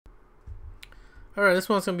Alright, this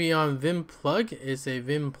one's going to be on vim-plug. It's a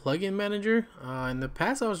Vim plugin manager. In the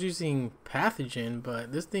past I was using Pathogen,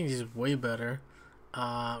 but this thing is way better.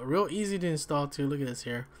 Real easy to install too. Look at this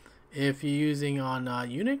here. If you're using on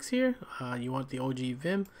Unix here, you want the OG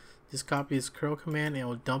Vim, just copy this curl command and it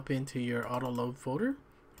will dump into your auto load folder.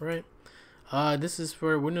 Right. This is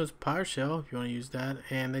for Windows PowerShell if you want to use that,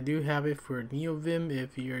 and they do have it for Neovim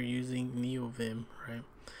if you're using Neovim, right?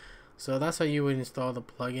 So that's how you would install the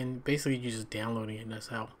plugin. Basically, you're just downloading it. That's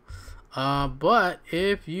how. But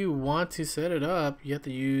if you want to set it up, you have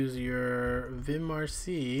to use your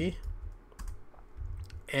vimrc,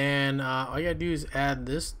 and all you gotta do is add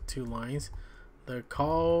this 2 lines. The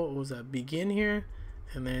call, what was that, begin here,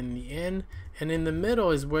 and then the end, and in the middle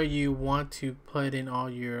is where you want to put in all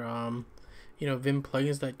your Vim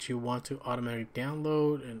plugins that you want to automatically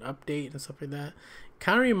download and update and stuff like that.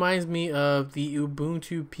 Kind of reminds me of the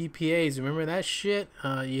Ubuntu PPAs. Remember that shit?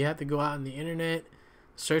 You have to go out on the internet,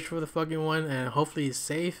 search for the fucking one, and hopefully it's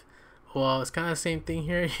safe. Well, it's kind of the same thing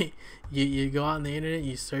here. you go out on the internet,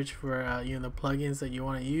 you search for the plugins that you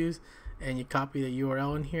want to use, and you copy the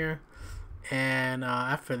URL in here. And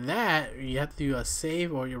after that, you have to do a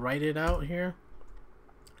save, or you write it out here,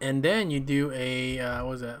 and then you do a what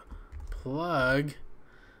was that? Plug.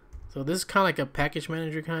 So this is kind of like a package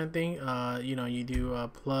manager kind of thing. You do a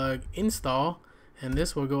plug install, and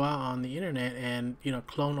this will go out on the internet and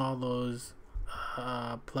clone all those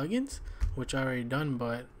plugins, which I already done,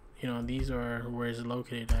 but these are where it's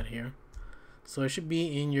located at here. So it should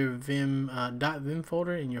be in your vim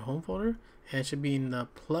folder in your home folder, and it should be in the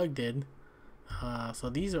plugged in. So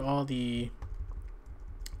these are all the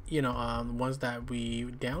ones that we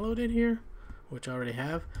downloaded here, which I already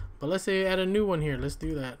have. But let's say add a new one here. Let's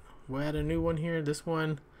do that. We'll add a new one here. This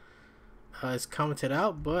one is commented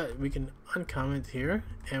out, but we can uncomment here,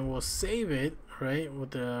 and we'll save it right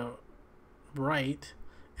with the right,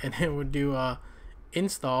 and then we'll do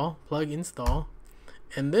install, plug install,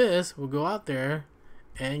 and this will go out there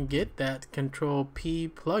and get that Control P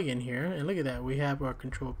plugin here. And look at that, we have our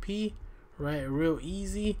Control P, right? Real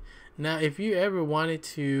easy. Now if you ever wanted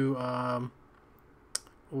to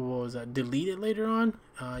what was that, delete it later on,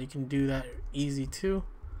 you can do that easy too.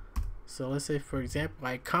 So let's say, for example,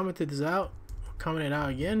 I commented this out, comment it out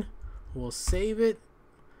again, we'll save it,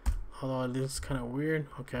 although it looks kind of weird.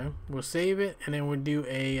 Okay, we'll save it, and then we'll do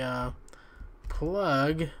a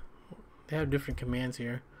plug. They have different commands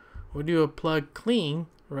here. We'll do a plug clean,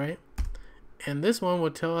 right? And this one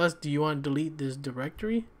will tell us, do you want to delete this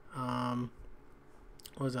directory? What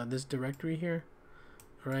was that, this directory here,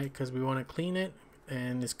 right? Because we want to clean it,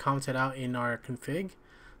 and it's commented out in our config.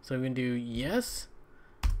 So we can do yes,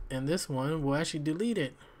 and this one will actually delete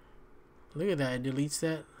it. Look at that, it deletes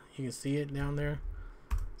that. You can see it down there.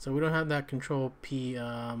 So we don't have that Control P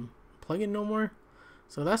plugin no more.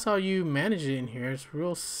 So that's how you manage it in here. It's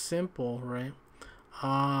real simple, right?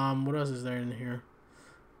 What else is there in here?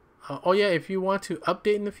 Oh yeah, if you want to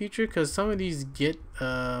update in the future, because some of these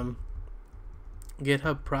GitHub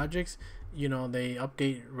projects, they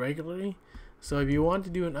update regularly. So if you want to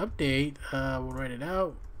do an update, we'll write it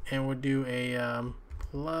out, and we'll do a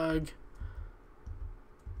plug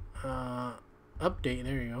update.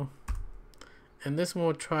 There you go. And this one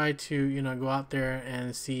will try to go out there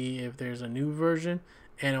and see if there's a new version,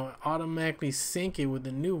 and it will automatically sync it with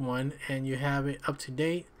the new one, and you have it up to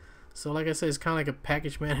date. So like I said, it's kind of like a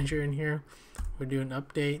package manager in here. We're doing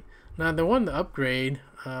update. Now the one to upgrade,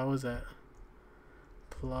 what was that?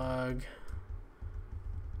 Plug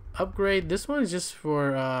upgrade. This one is just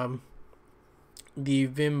for the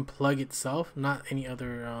Vim plug itself, not any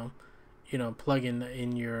other plugin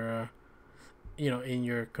in your in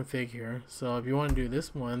your config here. So if you want to do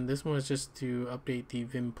this one is just to update the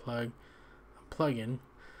Vim plug plugin.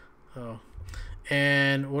 Oh,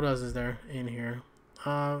 and what else is there in here?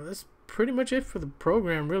 That's pretty much it for the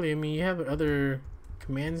program, really. I mean, you have other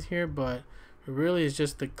commands here, but really it's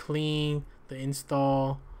just the clean, the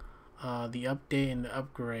install, the update, and the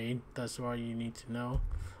upgrade. That's all you need to know.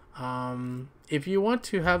 If you want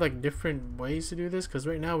to have like different ways to do this, because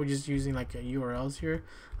right now we're just using like URLs here,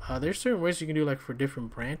 there's certain ways you can do like for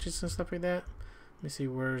different branches and stuff like that. Let me see,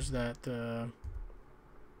 where's that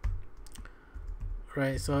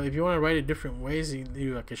right? So if you want to write it different ways, you can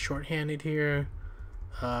do like a shorthanded here.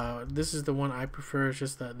 This is the one I prefer. It's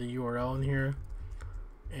just that the URL in here,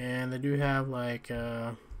 and they do have like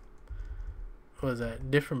what is that,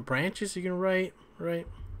 different branches you can write, right?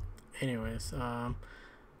 Anyways,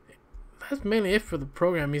 that's mainly it for the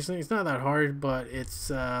program. It's not that hard, but it's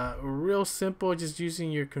real simple, just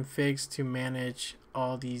using your configs to manage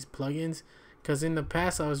all these plugins. Because in the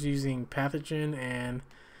past I was using Pathogen, and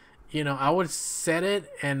you know, I would set it,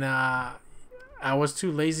 and I was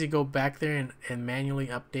too lazy to go back there and manually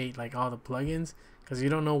update like all the plugins, because you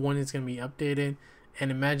don't know when it's gonna be updated. And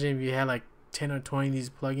imagine if you had like 10 or 20 of these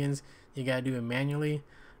plugins, you gotta do it manually.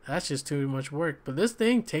 That's just too much work. But this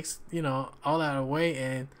thing takes, you know, all that away.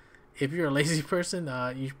 And if you're a lazy person,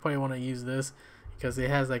 you probably want to use this because it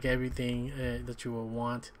has like everything that you will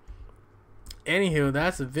want. Anywho,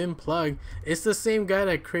 that's a vim-plug. It's the same guy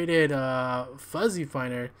that created Fuzzy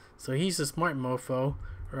Finder, so he's a smart mofo,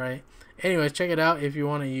 right? Anyways, check it out if you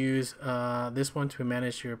want to use this one to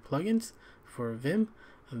manage your plugins for Vim.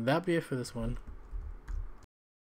 And that'll be it for this one.